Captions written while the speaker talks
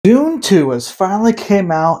Dune 2 has finally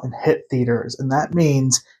came out and hit theaters, and that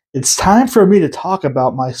means it's time for me to talk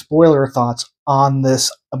about my spoiler thoughts on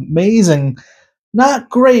this amazing, not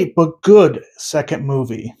great, but good second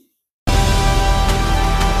movie. I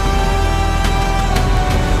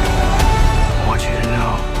want you to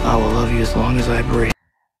know I will love you as long as I breathe.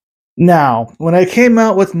 Now, when I came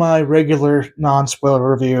out with my regular non-spoiler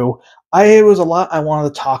review, it was a lot I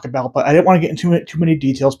wanted to talk about, but I didn't want to get into too many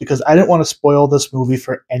details because I didn't want to spoil this movie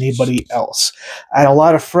for anybody else. I had a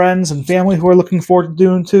lot of friends and family who are looking forward to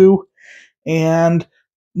Dune 2, and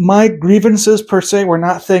my grievances per se were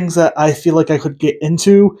not things that I feel like I could get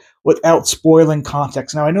into without spoiling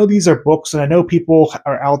context. Now, I know these are books, and I know people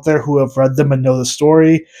are out there who have read them and know the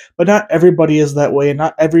story, but not everybody is that way, and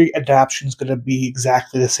not every adaptation is going to be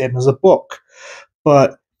exactly the same as a book.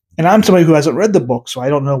 But, and I'm somebody who hasn't read the book, so I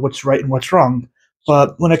don't know what's right and what's wrong.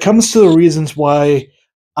 But when it comes to the reasons why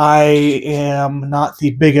I am not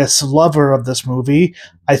the biggest lover of this movie,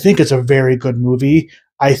 I think it's a very good movie.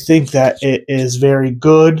 I think that it is very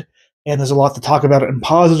good, and there's a lot to talk about it in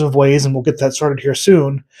positive ways, and we'll get that started here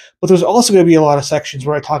soon. But there's also going to be a lot of sections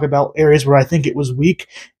where I talk about areas where I think it was weak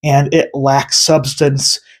and it lacks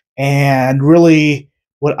substance and really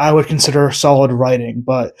what I would consider solid writing.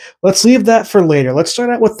 But let's leave that for later. Let's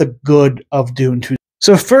start out with the good of Dune 2.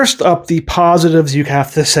 So first up, the positives you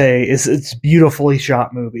have to say is it's a beautifully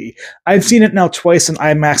shot movie. I've seen it now twice in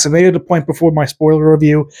IMAX. I made it a point before my spoiler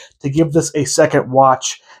review to give this a second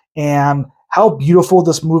watch, and how beautiful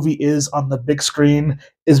this movie is on the big screen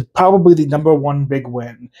is probably the number one big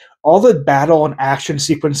win. All the battle and action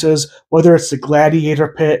sequences, whether it's the gladiator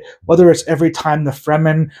pit, whether it's every time the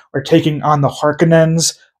Fremen are taking on the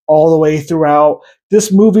Harkonnens, all the way throughout,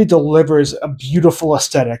 this movie delivers a beautiful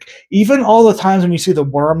aesthetic. Even all the times when you see the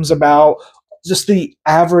worms about, just the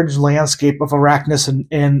average landscape of Arrakis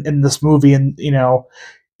in this movie, and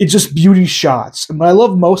it's just beauty shots. And what I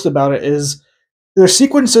love most about it is there are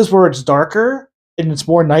sequences where it's darker and it's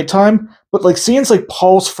more nighttime, but like scenes like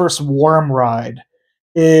Paul's first worm ride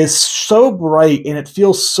is so bright and it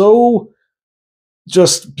feels so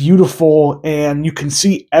just beautiful, and you can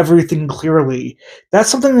see everything clearly. That's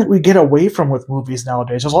something that we get away from with movies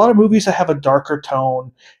nowadays. There's a lot of movies that have a darker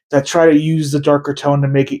tone, that try to use the darker tone to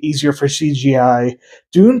make it easier for CGI.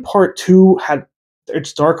 Dune Part 2 had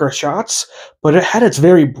its darker shots, but it had its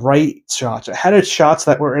very bright shots. It had its shots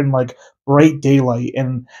that were in like bright daylight.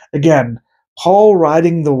 And again, Paul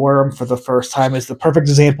riding the worm for the first time is the perfect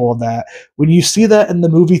example of that. When you see that in the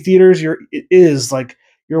movie theaters, it is like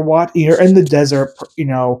you're in the desert,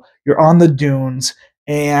 you're on the dunes,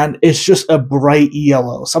 and it's just a bright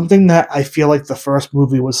yellow, something that I feel like the first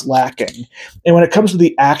movie was lacking. And when it comes to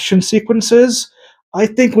the action sequences, I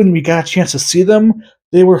think when we got a chance to see them,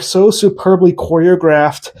 they were so superbly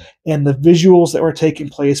choreographed, and the visuals that were taking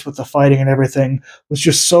place with the fighting and everything was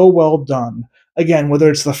just so well done. Again, whether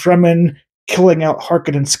it's the Fremen killing out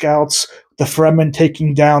Harkonnen scouts, the Fremen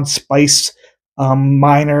taking down spice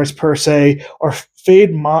miners per se, or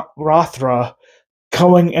Fade Rothra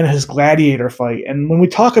going in his gladiator fight. And when we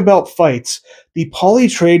talk about fights, the Paul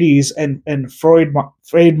Atreides and Fade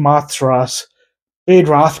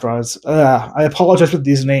Rothras, I apologize with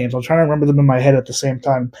these names. I'm trying to remember them in my head at the same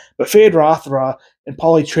time. But Fade Rothra and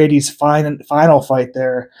Paul Atreides' final fight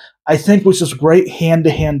there, I think was just great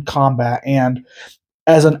hand-to-hand combat. And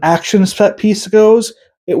as an action set piece goes,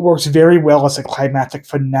 it works very well as a climactic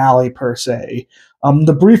finale per se.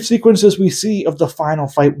 The brief sequences we see of the final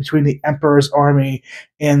fight between the Emperor's army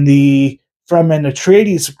and the Fremen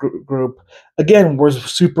Atreides group, again, was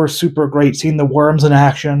super, super great. Seeing the worms in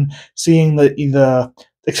action, seeing the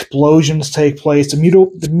explosions take place.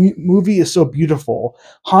 The movie is so beautiful.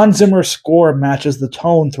 Hans Zimmer's score matches the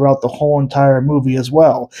tone throughout the whole entire movie as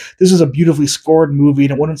well. This is a beautifully scored movie,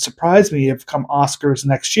 and it wouldn't surprise me if come Oscars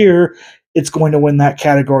next year, it's going to win that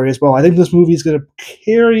category as well. I think this movie is going to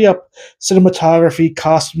carry up cinematography,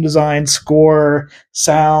 costume design, score,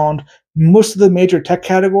 sound, most of the major tech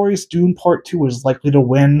categories. Dune Part 2 is likely to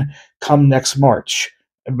win come next March,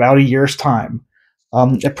 about a year's time.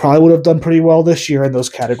 It probably would have done pretty well this year in those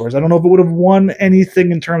categories. I don't know if it would have won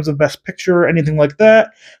anything in terms of Best Picture or anything like that.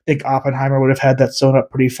 I think Oppenheimer would have had that sewn up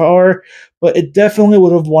pretty far, but it definitely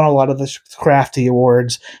would have won a lot of the crafty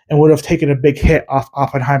awards and would have taken a big hit off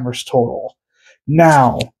Oppenheimer's total.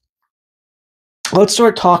 Now, let's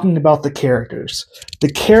start talking about the characters. The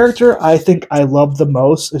character I think I love the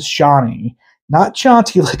most is Shawnee. Not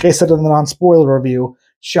Shanti, like I said in the non-spoiler review,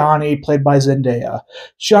 Shawnee, played by Zendaya.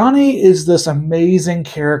 Shawnee is this amazing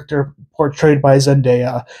character portrayed by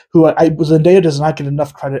Zendaya, who Zendaya does not get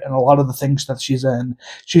enough credit in a lot of the things that she's in.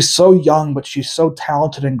 She's so young, but she's so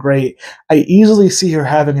talented and great. I easily see her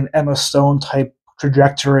having an Emma Stone type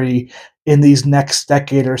trajectory in these next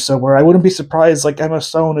decade or so, where I wouldn't be surprised, like Emma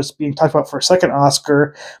Stone is being talked about for a second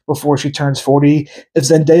Oscar before she turns 40, if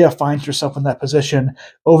Zendaya finds herself in that position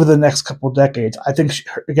over the next couple of decades. I think,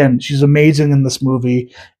 again, she's amazing in this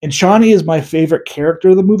movie. And Shawnee is my favorite character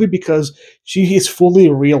of the movie because she is fully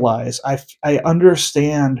realized. I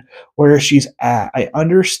understand where she's at. I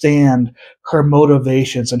understand her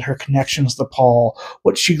motivations and her connections to Paul,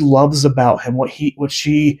 what she loves about him, what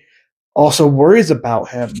she also worries about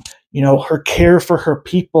him. You know, her care for her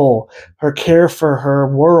people, her care for her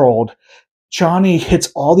world. Shawnee hits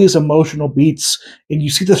all these emotional beats, and you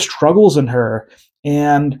see the struggles in her.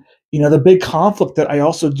 And, you know, the big conflict that I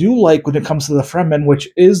also do like when it comes to the Fremen, which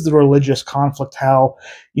is the religious conflict, how,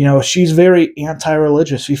 you know, she's very anti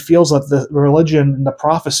religious. She feels that the religion and the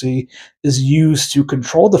prophecy is used to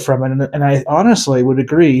control the Fremen. And I honestly would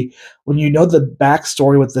agree, when you know the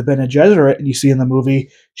backstory with the Bene Gesserit and you see in the movie,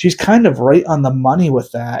 she's kind of right on the money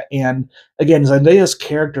with that. And again, Zendaya's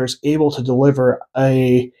character is able to deliver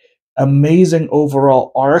a amazing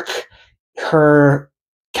overall arc. Her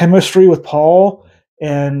chemistry with Paul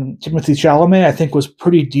and Timothy Chalamet, I think, was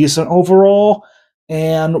pretty decent overall.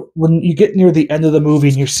 And when you get near the end of the movie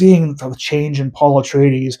and you're seeing the change in Paul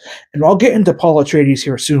Atreides, and I'll get into Paul Atreides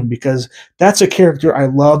here soon because that's a character I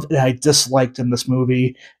loved and I disliked in this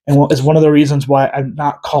movie, and is one of the reasons why I'm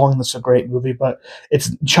not calling this a great movie. But it's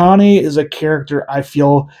Chani is a character I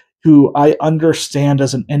feel who I understand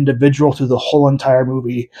as an individual through the whole entire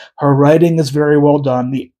movie. Her writing is very well done.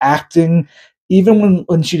 The acting, even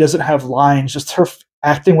when she doesn't have lines, just her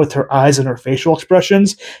acting with her eyes and her facial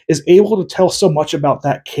expressions is able to tell so much about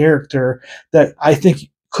that character that I think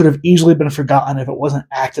could have easily been forgotten if it wasn't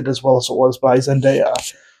acted as well as it was by Zendaya.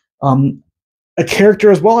 A character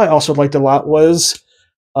as well I also liked a lot was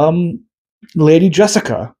Lady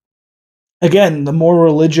Jessica. Again, the more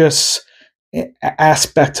religious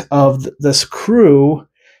aspect of this crew,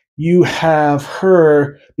 you have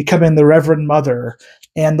her becoming the Reverend Mother,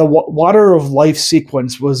 and the Water of Life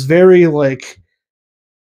sequence was very like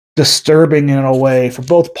disturbing in a way for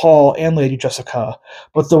both Paul and Lady Jessica.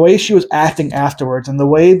 But the way she was acting afterwards, and the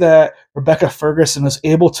way that Rebecca Ferguson is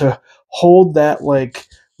able to hold that like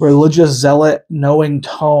religious zealot knowing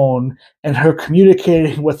tone, and her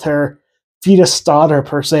communicating with her fetus daughter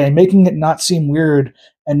per se, and making it not seem weird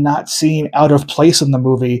and not seem out of place in the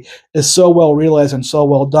movie, is so well realized and so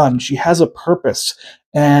well done. She has a purpose,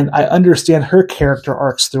 and I understand her character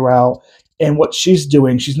arcs throughout and what she's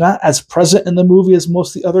doing. She's not as present in the movie as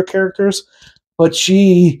most of the other characters, but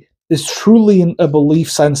she is truly in a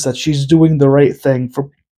belief sense that she's doing the right thing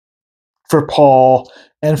for Paul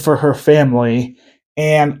and for her family.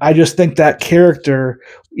 And I just think that character,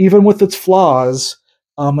 even with its flaws,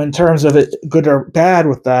 in terms of it good or bad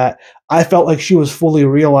with that, I felt like she was fully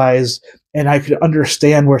realized and I could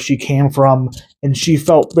understand where she came from. And she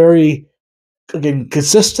felt very, again,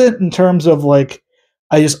 consistent in terms of like,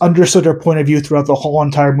 I just understood her point of view throughout the whole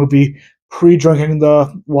entire movie, pre-drinking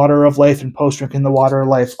the water of life and post-drinking the water of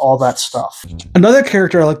life, all that stuff. Another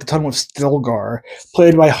character I liked a ton was Stilgar,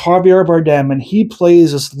 played by Javier Bardem, and he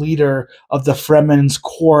plays this leader of the Fremen's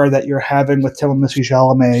core that you're having with Timothée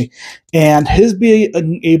Chalamet, and his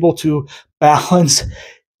being able to balance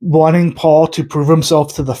wanting Paul to prove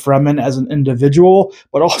himself to the Fremen as an individual,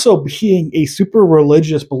 but also being a super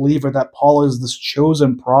religious believer that Paul is this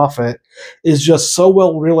chosen prophet, is just so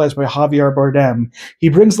well realized by Javier Bardem. He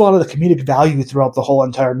brings a lot of the comedic value throughout the whole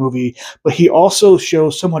entire movie, but he also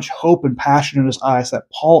shows so much hope and passion in his eyes that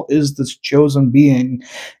Paul is this chosen being.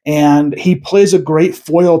 And he plays a great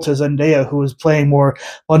foil to Zendaya, who is playing more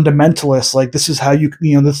fundamentalist, like this is how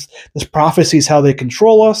this prophecy is how they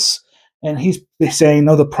control us. And he's saying,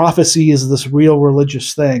 no, the prophecy is this real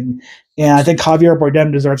religious thing. And I think Javier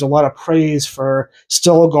Bardem deserves a lot of praise for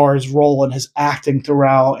Stilgar's role and his acting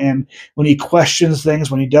throughout. And when he questions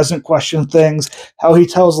things, when he doesn't question things, how he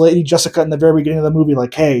tells Lady Jessica in the very beginning of the movie,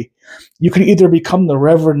 like, hey, you can either become the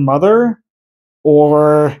Reverend Mother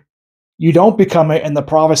or you don't become it and the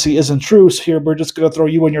prophecy isn't true. So here, we're just going to throw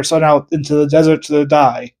you and your son out into the desert to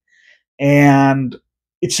die. And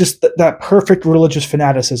it's just that perfect religious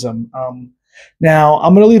fanaticism. Now,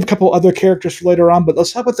 I'm going to leave a couple other characters for later on, but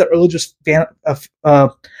let's talk about the religious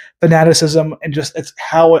fanaticism and just it's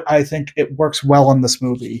how I think it works well in this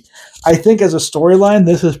movie. I think as a storyline,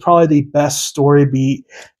 this is probably the best story beat,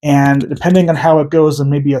 and depending on how it goes in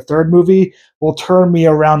maybe a third movie, will turn me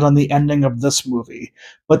around on the ending of this movie.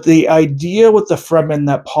 But the idea with the Fremen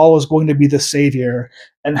that Paul was going to be the savior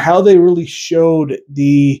and how they really showed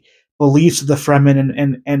the beliefs of the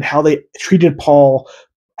Fremen and how they treated Paul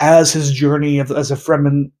as his journey as a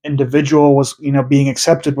Fremen individual was, being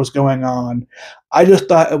accepted was going on. I just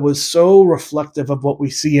thought it was so reflective of what we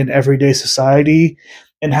see in everyday society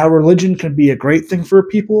and how religion can be a great thing for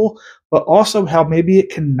people, but also how maybe it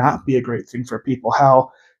cannot be a great thing for people.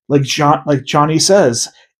 How, like Johnny says,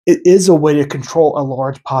 it is a way to control a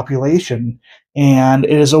large population, and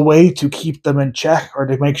it is a way to keep them in check or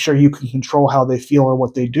to make sure you can control how they feel or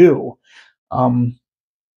what they do. Um,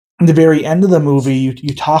 in the very end of the movie,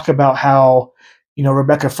 you talk about how,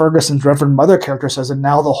 Rebecca Ferguson's Reverend Mother character says, and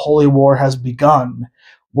now the Holy War has begun.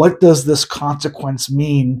 What does this consequence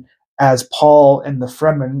mean as Paul and the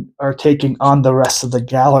Fremen are taking on the rest of the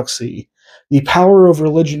galaxy? The power of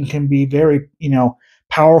religion can be very,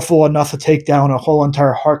 powerful enough to take down a whole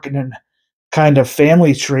entire Harkonnen kind of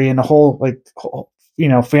family tree and a whole,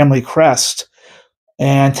 family crest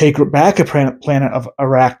and take back a planet of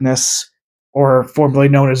Arrakis, or formerly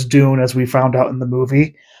known as Dune, as we found out in the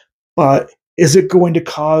movie. But is it going to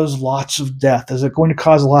cause lots of death? Is it going to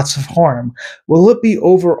cause lots of harm? Will it be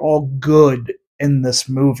overall good in this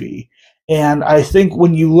movie? And I think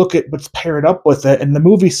when you look at what's paired up with it, and the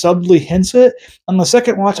movie subtly hints it, on the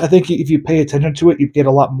second watch, I think if you pay attention to it, you get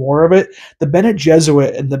a lot more of it. The Bene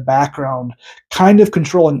Gesserit in the background kind of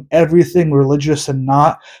controlling everything religious and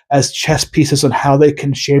not as chess pieces on how they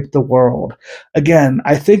can shape the world. Again,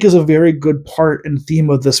 I think is a very good part and theme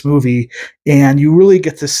of this movie, and you really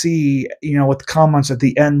get to see, with the comments at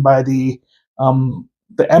the end by the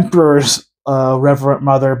Emperor's Reverend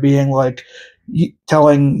Mother being like,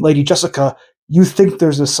 telling Lady Jessica, you think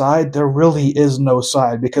there's a side, there really is no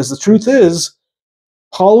side, because the truth is,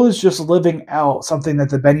 Paul is just living out something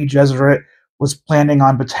that the Bene Gesserit was planning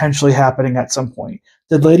on potentially happening at some point.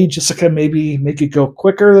 Did Lady Jessica maybe make it go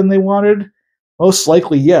quicker than they wanted? Most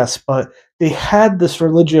likely, yes, but they had this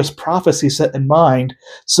religious prophecy set in mind,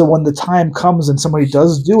 so when the time comes and somebody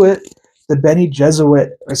does do it, the Bene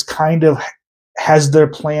Gesserit is kind of has their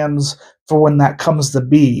plans for when that comes to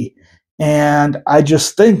be. And I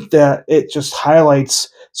just think that it just highlights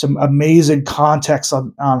some amazing context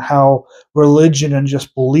on how religion and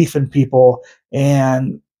just belief in people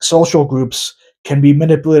and social groups can be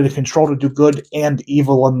manipulated and controlled to do good and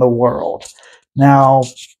evil in the world. Now,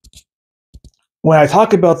 when I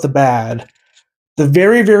talk about the bad, the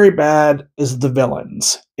very, very bad is the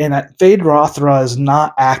villains. And Fade Rothra is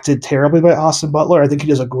not acted terribly by Austin Butler. I think he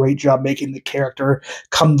does a great job making the character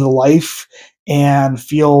come to life and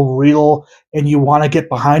feel real, and you want to get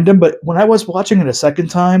behind him. But when I was watching it a second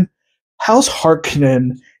time, House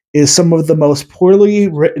Harkonnen is some of the most poorly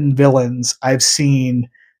written villains I've seen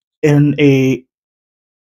in a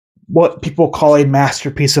what people call a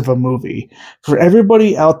masterpiece of a movie. For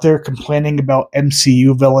everybody out there complaining about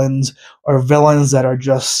MCU villains or villains that are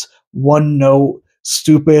just one note,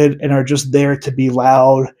 stupid, and are just there to be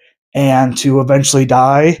loud and to eventually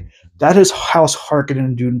die, that is House Harkonnen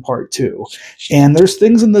in Dune Part 2. And there's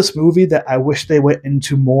things in this movie that I wish they went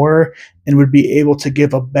into more and would be able to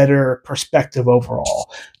give a better perspective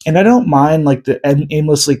overall. And I don't mind like the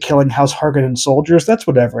aimlessly killing House Harkonnen soldiers. That's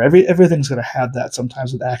whatever. Everything's going to have that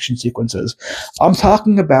sometimes with action sequences. I'm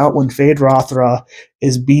talking about when Fade Rothra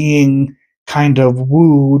is being kind of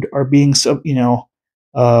wooed or being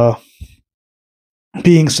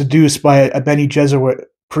being seduced by a Bene Gesserit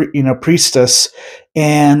priestess,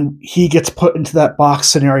 and he gets put into that box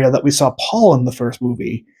scenario that we saw Paul in the first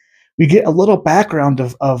movie. We get a little background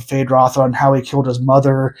of Fade Rothra and how he killed his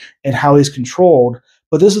mother and how he's controlled.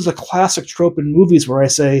 But this is a classic trope in movies where I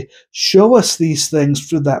say, show us these things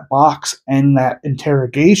through that box and that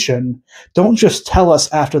interrogation. Don't just tell us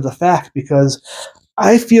after the fact, because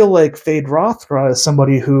I feel like Fade Rothra is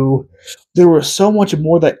somebody who there was so much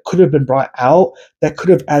more that could have been brought out, that could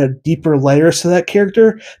have added deeper layers to that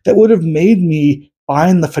character, that would have made me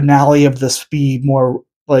find the finale of this be more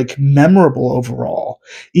like memorable overall.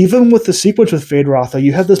 Even with the sequence with Fade Rothra,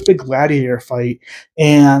 you have this big gladiator fight,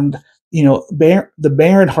 and the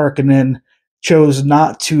Baron Harkonnen chose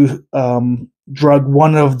not to drug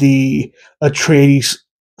one of the Atreides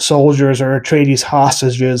soldiers or Atreides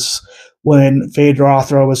hostages when Fade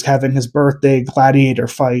Rothra was having his birthday gladiator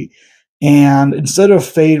fight. And instead of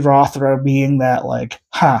Fade Rothra being that like,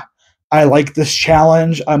 I like this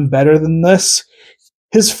challenge. I'm better than this.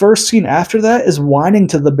 His first scene after that is whining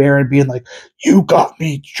to the Baron, being like, "You got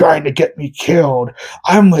me trying to get me killed.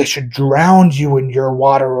 I should drown you in your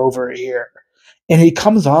water over here." And he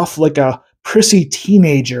comes off like a prissy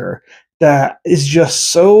teenager that is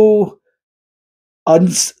just so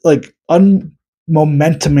unmomentuming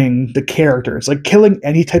the characters, like killing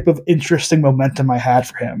any type of interesting momentum I had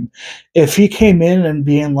for him. If he came in and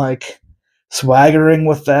being like swaggering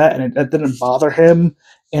with that and it didn't bother him,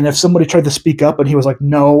 and if somebody tried to speak up and he was like,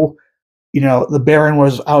 no, the Baron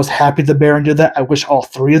I was happy the Baron did that. I wish all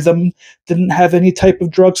three of them didn't have any type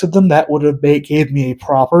of drugs with them. That would have gave me a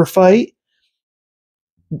proper fight.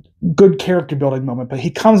 Good character building moment, but he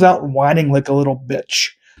comes out whining like a little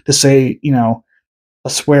bitch to say, a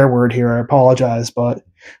swear word here. I apologize, but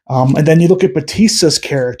and then you look at Batista's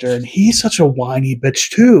character, and he's such a whiny bitch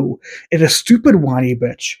too, and a stupid whiny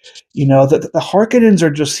bitch. That the Harkonnens are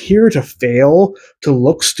just here to fail, to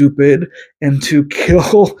look stupid, and to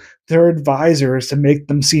kill their advisors to make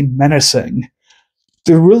them seem menacing.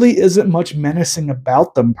 There really isn't much menacing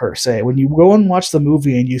about them per se. When you go and watch the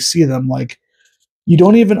movie and you see them, like, you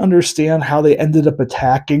don't even understand how they ended up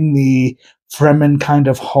attacking the Fremen kind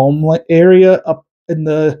of home area up in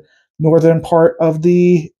the northern part of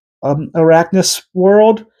the Arrakis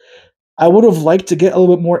world. I would have liked to get a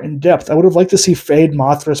little bit more in depth. I would have liked to see Fade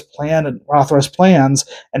Mothra's plan and Mothra's plans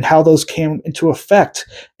and how those came into effect.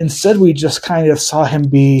 Instead, we just kind of saw him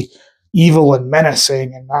be evil and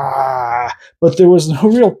menacing but there was no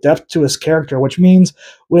real depth to his character, which means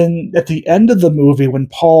when at the end of the movie, when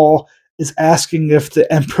Paul is asking if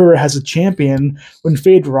the Emperor has a champion, when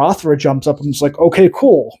Fade Rothra jumps up and is like, okay,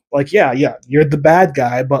 cool. Like, yeah, you're the bad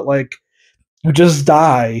guy, but like, you just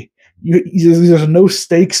die. There's no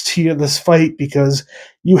stakes to this fight because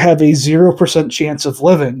you have a 0% chance of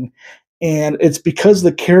living. And it's because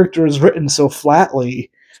the character is written so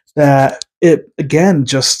flatly that it, again,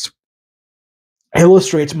 just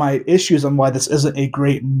illustrates my issues on why this isn't a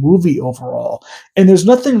great movie overall. And there's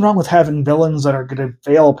nothing wrong with having villains that are going to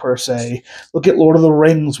fail per se. Look at Lord of the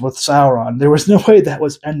Rings with Sauron. There was no way that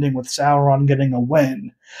was ending with Sauron getting a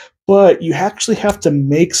win. But you actually have to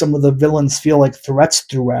make some of the villains feel like threats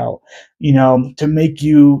throughout, to make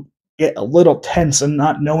you get a little tense and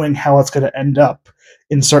not knowing how it's going to end up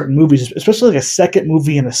in certain movies, especially like a second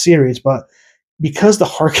movie in a series. But because the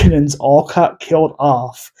Harkonnens all got killed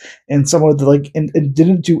off and some of the and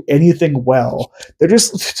didn't do anything well, they're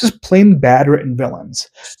just plain bad written villains.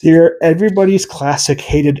 They're everybody's classic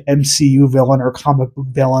hated MCU villain or comic book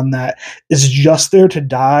villain that is just there to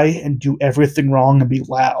die and do everything wrong and be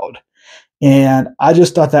loud. And I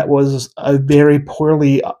just thought that was a very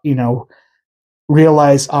poorly,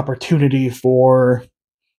 realized opportunity for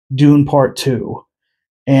Dune Part Two.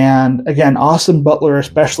 And again, Austin Butler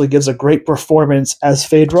especially gives a great performance as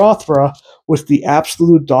Fade Rothra with the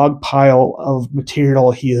absolute dog pile of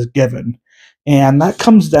material he is given. And that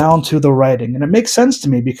comes down to the writing. And it makes sense to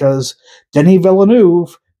me because Denis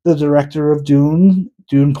Villeneuve, the director of Dune,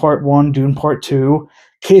 Dune Part 1, Dune Part 2,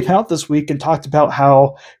 came out this week and talked about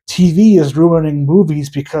how TV is ruining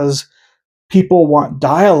movies because people want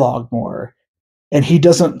dialogue more. And he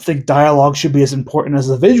doesn't think dialogue should be as important as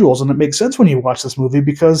the visuals. And it makes sense when you watch this movie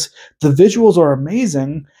because the visuals are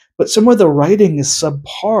amazing, but some of the writing is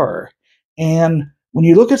subpar. And when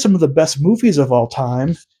you look at some of the best movies of all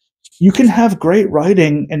time, you can have great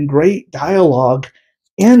writing and great dialogue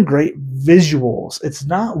and great visuals. It's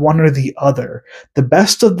not one or the other. The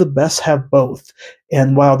best of the best have both.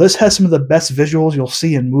 And while this has some of the best visuals you'll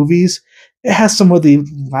see in movies, it has some of the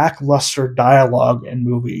lackluster dialogue in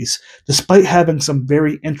movies, despite having some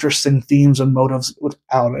very interesting themes and motives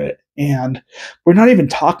without it. And we're not even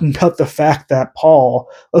talking about the fact that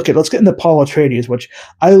okay, let's get into Paul Atreides, which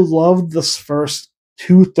I love this first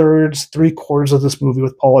 2/3, 3/4 of this movie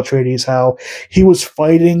with Paul Atreides, how he was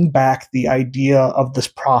fighting back the idea of this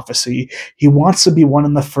prophecy. He wants to be one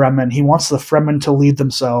in the Fremen. He wants the Fremen to lead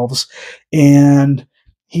themselves. And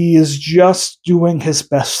he is just doing his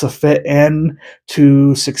best to fit in,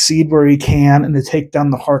 to succeed where he can, and to take down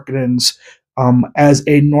the Harkonnens as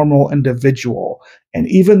a normal individual. And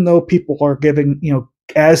even though people are giving,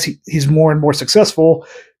 as he's more and more successful,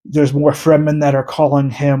 there's more Fremen that are calling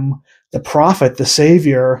him the prophet, the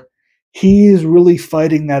savior. He's really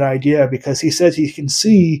fighting that idea because he says he can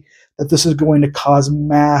see that this is going to cause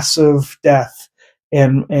massive death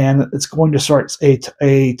and it's going to start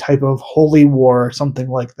a type of holy war or something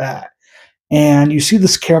like that. And you see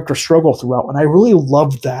this character struggle throughout, and I really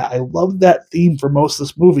love that. I love that theme for most of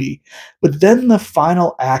this movie. But then the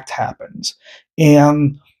final act happens,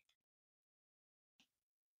 and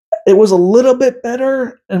It was a little bit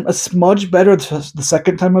better and a smudge better the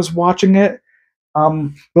second time I was watching it.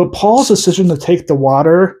 But Paul's decision to take the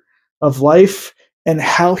water of life and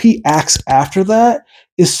how he acts after that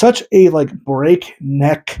is such a like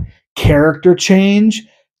breakneck character change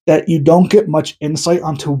that you don't get much insight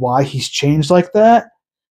onto why he's changed like that.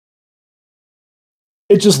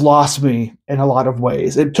 It just lost me in a lot of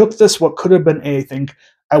ways. It took this, what could have been anything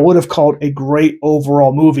I would have called a great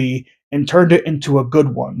overall movie, and turned it into a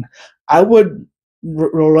good one. I would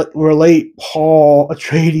relate Paul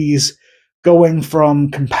Atreides going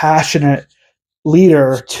from compassionate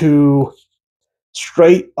leader to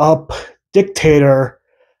straight up dictator,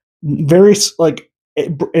 very like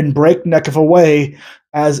in breakneck of a way,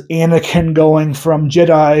 as Anakin going from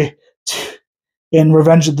Jedi in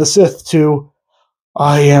Revenge of the Sith to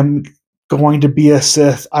I am going to be a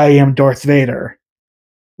Sith. I am Darth Vader.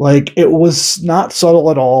 Like it was not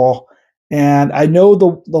subtle at all. And I know the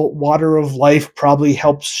water of life probably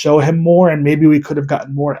helps show him more, and maybe we could have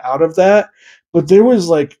gotten more out of that. But there was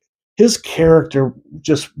like his character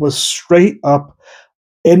just was straight up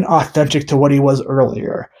inauthentic to what he was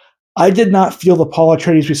earlier. I did not feel the Paul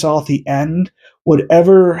Atreides we saw at the end would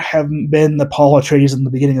ever have been the Paul Atreides in the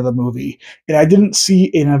beginning of the movie. And I didn't see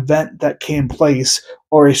an event that came place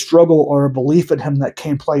or a struggle or a belief in him that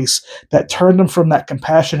came place that turned him from that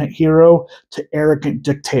compassionate hero to arrogant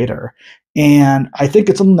dictator. And I think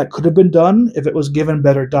it's something that could have been done if it was given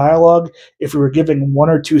better dialogue, if we were giving one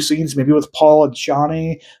or two scenes, maybe with Paul and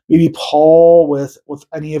Shawnee, maybe Paul with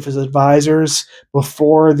any of his advisors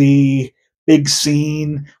before the big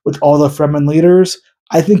scene with all the Fremen leaders.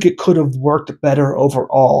 I think it could have worked better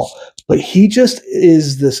overall. But he just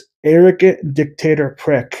is this arrogant dictator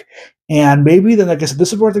prick. And maybe then, like I said,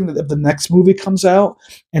 this is where I think that if the next movie comes out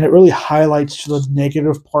and it really highlights the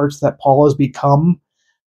negative parts that Paul has become,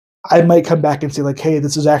 I might come back and say, like, hey,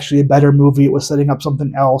 this is actually a better movie. It was setting up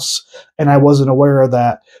something else, and I wasn't aware of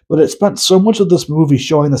that. But it spent so much of this movie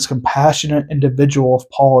showing this compassionate individual of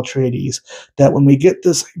Paul Atreides that when we get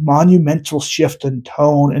this monumental shift in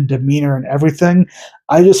tone and demeanor and everything,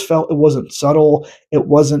 I just felt it wasn't subtle. It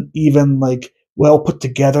wasn't even, like, well put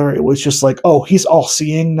together. It was just like, oh, he's all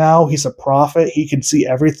seeing now. He's a prophet. He can see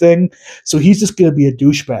everything. So he's just going to be a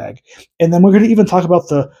douchebag. And then we're going to even talk about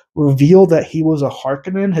the reveal that he was a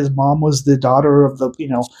Harkonnen. His mom was the daughter of the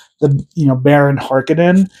Baron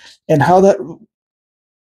Harkonnen, and how that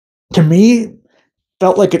to me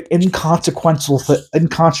felt like an inconsequential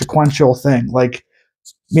thing. Like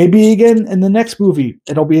maybe again in the next movie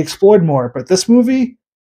it'll be explored more, but this movie,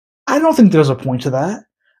 I don't think there's a point to that.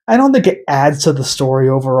 I don't think it adds to the story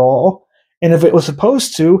overall. And if it was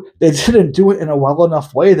supposed to, they didn't do it in a well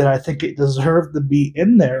enough way that I think it deserved to be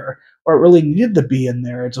in there, or it really needed to be in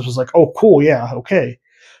there. It just was like, oh, cool, yeah, okay.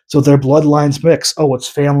 So their bloodlines mix. Oh, it's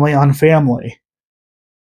family on family.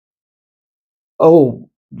 Oh,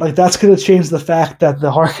 like that's going to change the fact that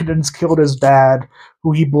the Harkonnens killed his dad,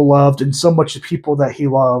 who he beloved, and so much people that he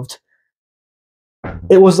loved.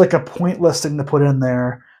 It was like a pointless thing to put in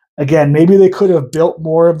there. Again, maybe they could have built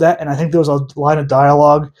more of that, and I think there was a line of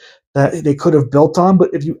dialogue that they could have built on.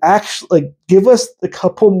 But if you actually like give us a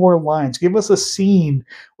couple more lines, give us a scene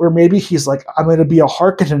where maybe he's like, I'm going to be a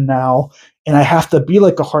Harkonnen now, and I have to be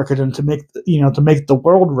like a Harkonnen to make the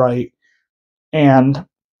world right, and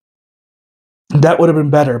that would have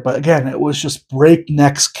been better. But again, it was just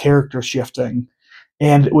breakneck character shifting,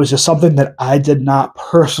 and it was just something that I did not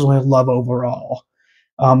personally love overall.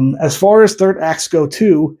 As far as third acts go,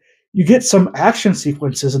 too, you get some action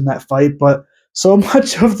sequences in that fight, but so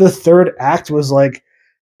much of the third act was like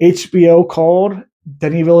HBO called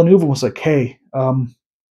Denis Villeneuve and was like, hey,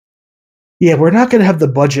 yeah, we're not going to have the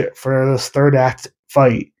budget for this third act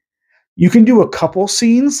fight. You can do a couple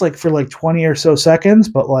scenes, like for like 20 or so seconds,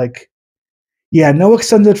 but like, yeah, no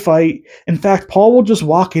extended fight. In fact, Paul will just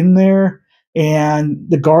walk in there and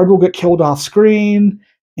the guard will get killed off screen.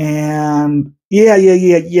 And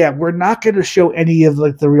yeah. We're not going to show any of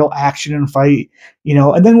like the real action and fight,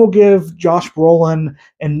 and then we'll give Josh Brolin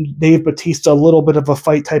and Dave Bautista a little bit of a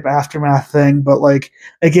fight type aftermath thing. But like,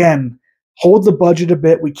 again, hold the budget a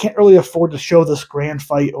bit. We can't really afford to show this grand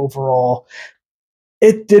fight overall.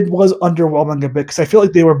 It was underwhelming a bit because I feel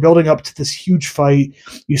like they were building up to this huge fight.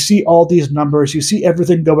 You see all these numbers, you see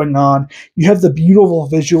everything going on. You have the beautiful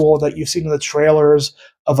visual that you've seen in the trailers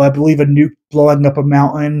of, I believe, a nuke blowing up a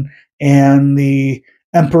mountain and the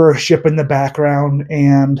Emperor ship in the background.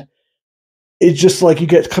 And it's just like you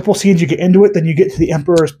get a couple scenes, you get into it, then you get to the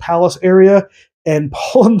Emperor's palace area, and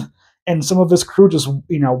Paul and some of his crew just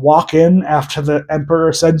walk in after the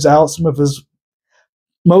Emperor sends out some of his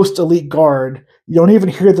most elite guard. You don't even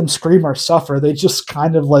hear them scream or suffer. They just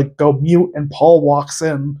kind of like go mute, and Paul walks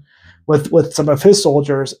in with some of his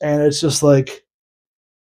soldiers, and it's just like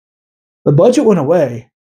the budget went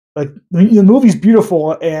away. Like the movie's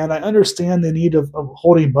beautiful, and I understand the need of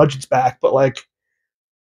holding budgets back, but like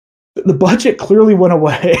the budget clearly went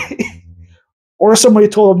away. Or somebody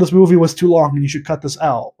told him this movie was too long and you should cut this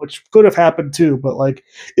out, which could have happened too, but like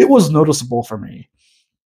it was noticeable for me.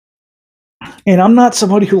 And I'm not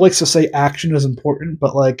somebody who likes to say action is important,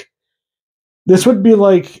 but like this would be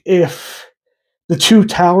like if the Two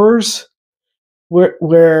Towers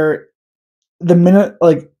where the minute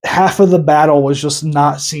like half of the battle was just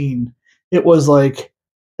not seen. It was like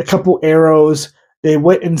a couple arrows, they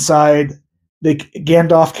went inside,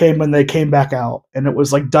 Gandalf came and they came back out, and it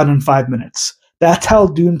was like done in 5 minutes. That's how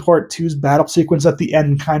Dune Part Two's battle sequence at the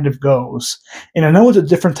end kind of goes. And I know it's a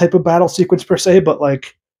different type of battle sequence per se, but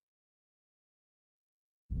like,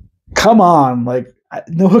 come on, like,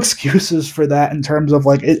 no excuses for that in terms of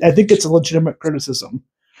like, I think it's a legitimate criticism,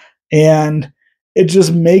 and it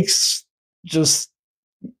just makes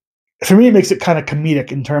for me it makes it kind of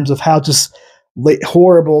comedic in terms of how just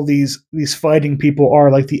horrible these fighting people are,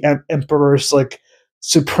 like the emperor's like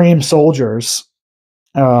supreme soldiers.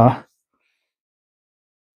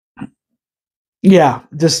 Yeah,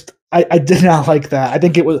 just I did not like that. I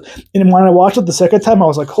think it was, and when I watched it the second time, I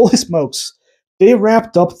was like, holy smokes, they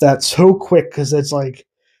wrapped up that so quick, because it's like,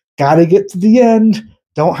 gotta get to the end.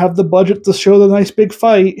 Don't have the budget to show the nice big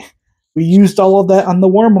fight. We used all of that on the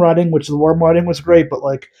worm riding, which the worm riding was great, but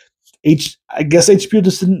like I guess HBO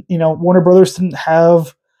just didn't, Warner Brothers didn't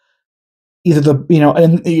have either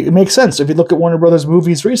and it makes sense. If you look at Warner Brothers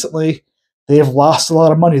movies recently, they have lost a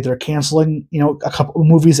lot of money. They're canceling, a couple of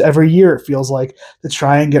movies every year, it feels like, to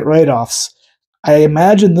try and get write-offs. I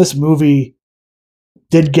imagine this movie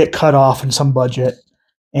did get cut off in some budget,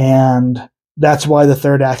 and that's why the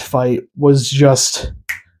third act fight was just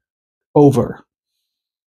over.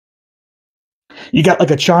 You got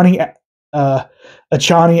like a Chani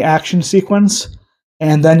action sequence,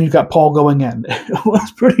 and then you got Paul going in. It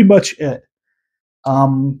was pretty much it.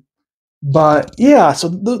 But yeah, so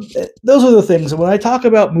those are the things. And when I talk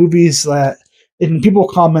about movies that, and people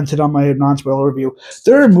commented on my non-spoiler review,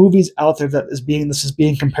 there are movies out there that this is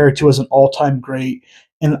being compared to as an all-time great,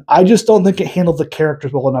 and I just don't think it handled the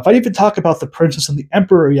characters well enough. I didn't even talk about the princess and the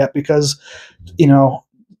emperor yet, because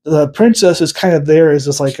the princess is kind of there as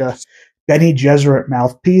just like a Bene Gesserit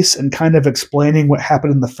mouthpiece, and kind of explaining what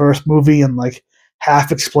happened in the first movie, and like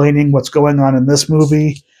half explaining what's going on in this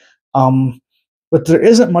movie. But there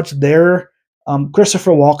isn't much there.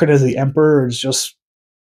 Christopher Walken as the Emperor is just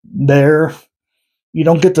there. You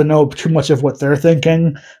don't get to know too much of what they're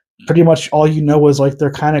thinking. Pretty much all you know is like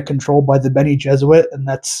they're kind of controlled by the Bene Gesserit, and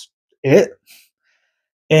that's it.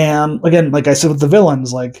 And again, like I said with the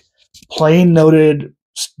villains, like plain noted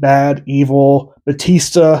bad, evil.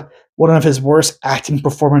 Batista, one of his worst acting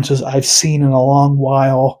performances I've seen in a long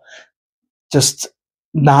while. Just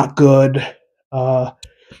not good.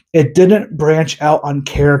 It didn't branch out on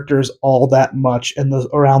characters all that much, and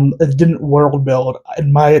it didn't world build,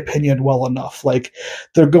 in my opinion, well enough. Like,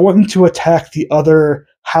 they're going to attack the other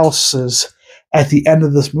houses at the end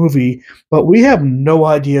of this movie, but we have no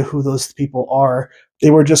idea who those people are.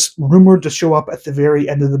 They were just rumored to show up at the very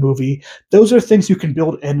end of the movie. Those are things you can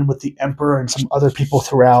build in with the Emperor and some other people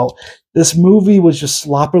throughout. This movie was just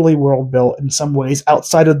sloppily world built in some ways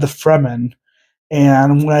outside of the Fremen.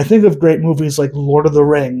 And when I think of great movies like Lord of the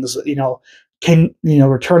Rings,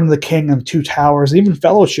 Return of the King and Two Towers, and even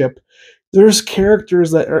Fellowship, there's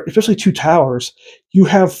characters that are, especially Two Towers, you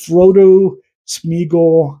have Frodo,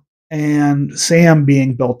 Smeagol, and Sam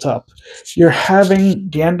being built up. You're having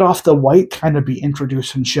Gandalf the White kind of be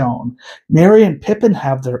introduced and shown. Merry and Pippin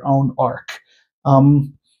have their own arc.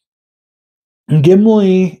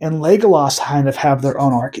 Gimli and Legolas kind of have their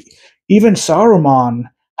own arc. Even Saruman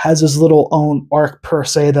has his little own arc per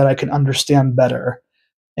se that I can understand better.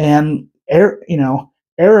 And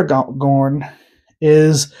Aragorn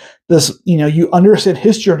is this, you understand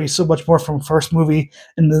his journey so much more from first movie,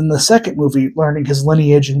 and then the second movie, learning his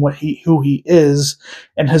lineage and who he is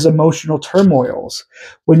and his emotional turmoils.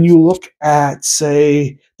 When you look at,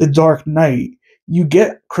 say, The Dark Knight, you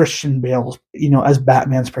get Christian Bale, as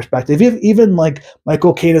Batman's perspective. Even like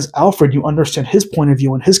Michael Caine as Alfred, you understand his point of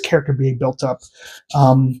view and his character being built up.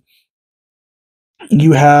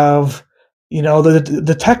 You have, the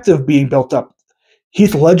detective being built up.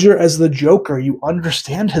 Heath Ledger as the Joker, you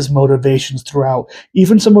understand his motivations throughout.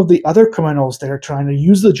 Even some of the other criminals that are trying to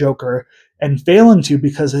use the Joker and failing to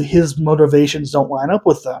because his motivations don't line up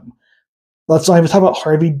with them. Let's not even talk about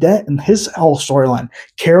Harvey Dent and his whole storyline.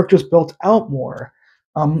 Characters built out more.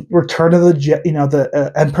 Return of the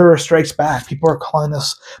the Emperor Strikes Back. People are calling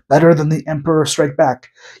this better than the Emperor Strike Back.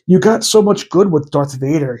 You got so much good with Darth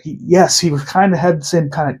Vader. He was kind of had the same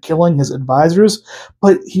kind of killing his advisors,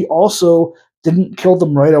 but he also didn't kill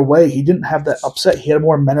them right away. He didn't have that upset. He had a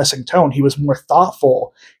more menacing tone. He was more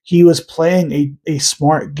thoughtful. He was playing a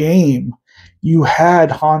smart game. You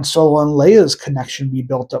had Han Solo and Leia's connection be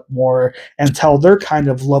built up more and tell their kind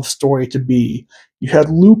of love story to be. You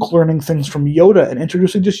had Luke learning things from Yoda and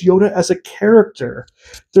introducing just Yoda as a character.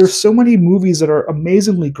 There's so many movies that are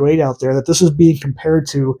amazingly great out there that this is being compared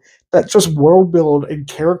to that just world build and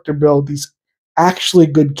character build these actually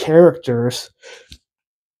good characters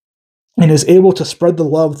and is able to spread the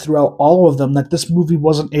love throughout all of them that this movie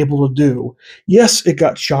wasn't able to do. Yes, it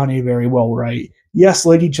got Shawnee very well right. Yes,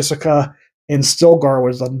 Lady Jessica and Stilgar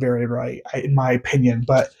was done very right, in my opinion.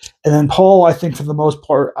 And then Paul, I think for the most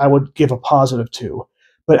part, I would give a positive to.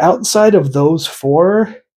 But outside of those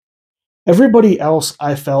four, everybody else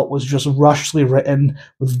I felt was just rushedly written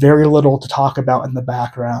with very little to talk about in the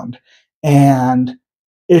background. And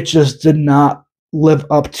it just did not live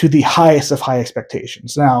up to the highest of high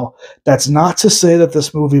expectations. Now, that's not to say that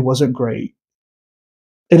this movie wasn't great.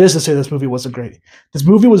 It is to say this movie wasn't great. This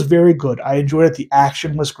movie was very good. I enjoyed it. The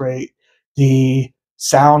action was great. The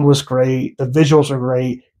sound was great. The visuals are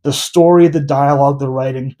great. The story, the dialogue, the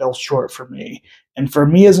writing fell short for me. And for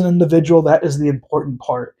me as an individual, that is the important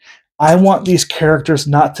part. I want these characters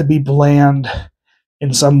not to be bland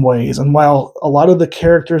in some ways. And while a lot of the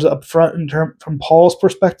characters up front, from Paul's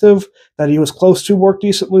perspective, that he was close to worked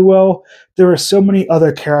decently well, there are so many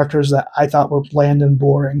other characters that I thought were bland and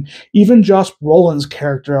boring. Even Josh Brolin's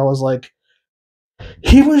character, I was like,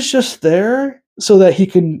 he was just there so that he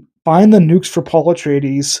can find the nukes for Paul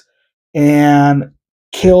Atreides and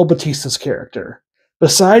kill Batista's character.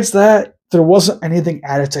 Besides that, there wasn't anything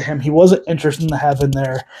added to him. He wasn't interesting to have in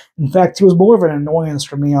there. In fact, he was more of an annoyance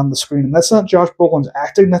for me on the screen. And that's not Josh Brolin's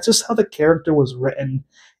acting. That's just how the character was written.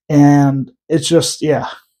 And it's just, yeah.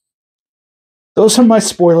 Those are my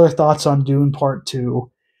spoiler thoughts on Dune Part 2.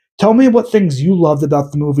 Tell me what things you loved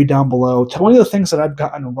about the movie down below. Tell me the things that I've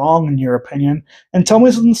gotten wrong in your opinion. And tell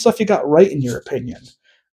me some stuff you got right in your opinion.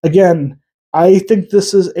 Again, I think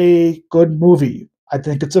this is a good movie. I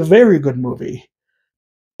think it's a very good movie.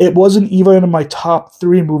 It wasn't even in my top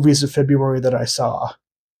 3 movies of February that I saw.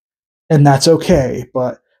 And that's okay.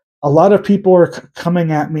 But a lot of people are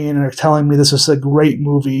coming at me and are telling me this is a great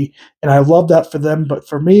movie. And I love that for them. But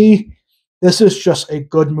for me, this is just a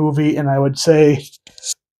good movie. And I would say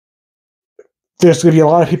there's going to be a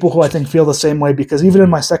lot of people who I think feel the same way. Because even in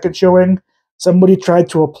my second showing, somebody tried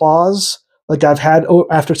to applause like I've had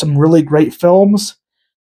after some really great films.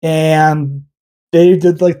 And they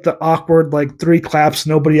did like the awkward 3 claps,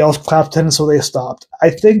 nobody else clapped in, so they stopped. I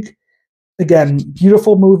think, again,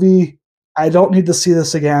 beautiful movie. I don't need to see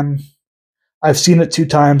this again. I've seen it 2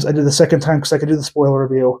 times. I did the second time because I could do the spoiler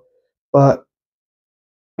review. But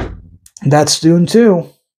that's Dune 2.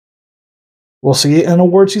 We'll see it in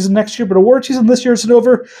award season next year, but award season this year isn't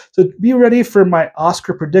over. So be ready for my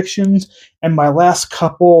Oscar predictions and my last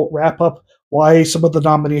couple wrap up why some of the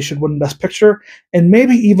nominees should win Best Picture, and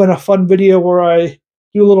maybe even a fun video where I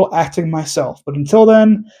do a little acting myself. But until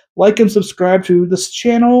then, like and subscribe to this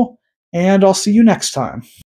channel, and I'll see you next time.